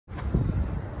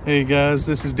Hey guys,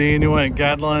 this is Daniel at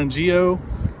Guideline Geo.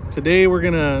 Today we're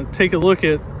gonna take a look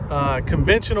at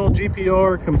conventional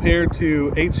GPR compared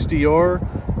to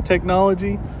HDR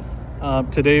technology.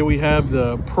 Today we have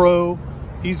the Pro,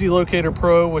 Ez-Locator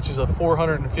Pro, which is a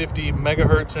 450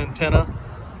 megahertz antenna.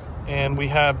 And we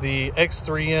have the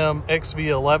X3M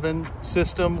XV11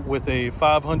 system with a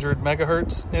 500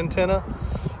 megahertz antenna.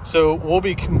 So we'll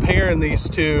be comparing these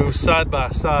two side by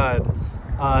side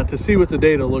to see what the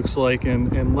data looks like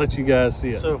and let you guys see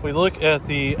it. So if we look at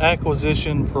the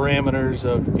acquisition parameters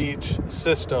of each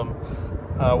system,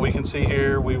 we can see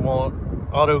here we want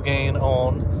auto gain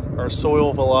on. Our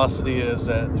soil velocity is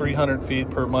at 300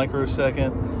 feet per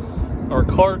microsecond. Our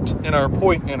cart and our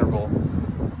point interval.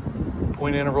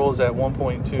 Point interval is at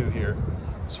 1.2 here.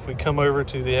 So if we come over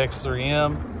to the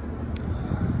X3M,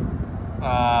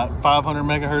 500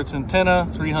 megahertz antenna,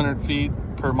 300 feet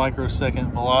per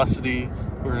microsecond velocity.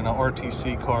 We're in an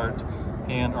RTC cart,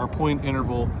 and our point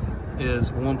interval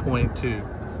is 1.2.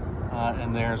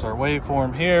 And there's our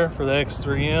waveform here for the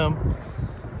X3M,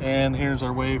 and here's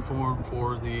our waveform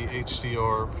for the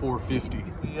HDR 450.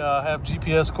 We have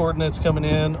GPS coordinates coming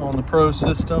in on the Pro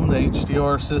system, the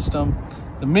HDR system.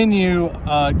 The menu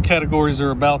categories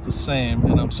are about the same,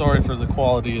 and I'm sorry for the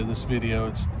quality of this video.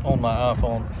 It's on my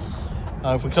iPhone.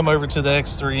 If we come over to the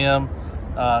X3M,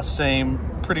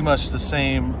 pretty much the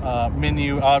same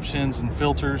menu options and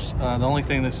filters. The only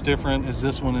thing that's different is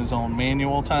this one is on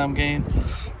manual time gain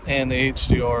and the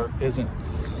HDR isn't.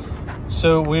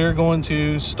 So we're going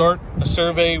to start a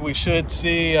survey. We should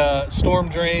see storm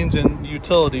drains and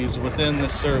utilities within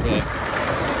this survey. We're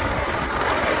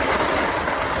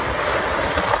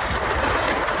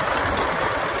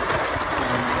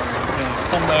going to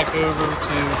come back over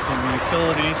to some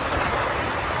utilities.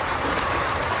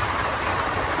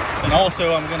 And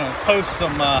also I'm gonna post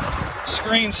some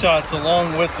screenshots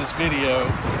along with this video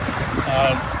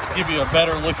to give you a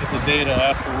better look at the data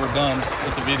after we're done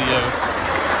with the video.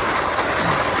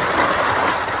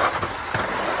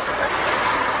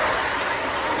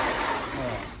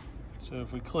 So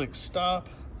if we click stop,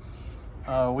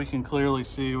 we can clearly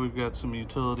see we've got some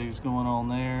utilities going on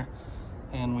there.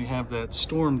 And we have that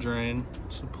storm drain,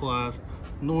 supply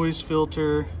noise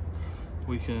filter.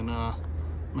 We can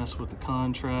mess with the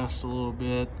contrast a little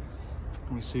bit.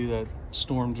 We see that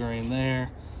storm drain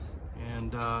there,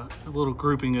 and a little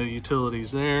grouping of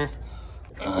utilities there.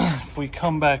 If we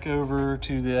come back over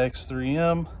to the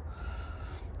X3M,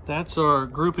 that's our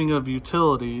grouping of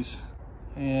utilities,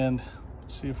 and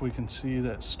let's see if we can see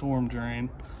that storm drain.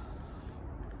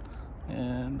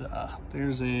 And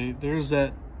there's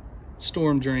that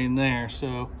storm drain there.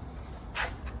 So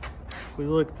if we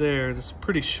look there, it's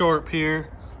pretty sharp here.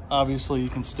 Obviously you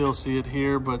can still see it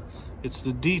here, but it's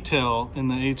the detail in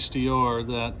the HDR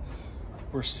that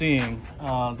we're seeing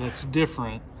that's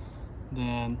different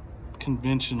than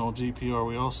conventional GPR.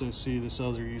 We also see this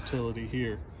other utility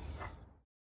here.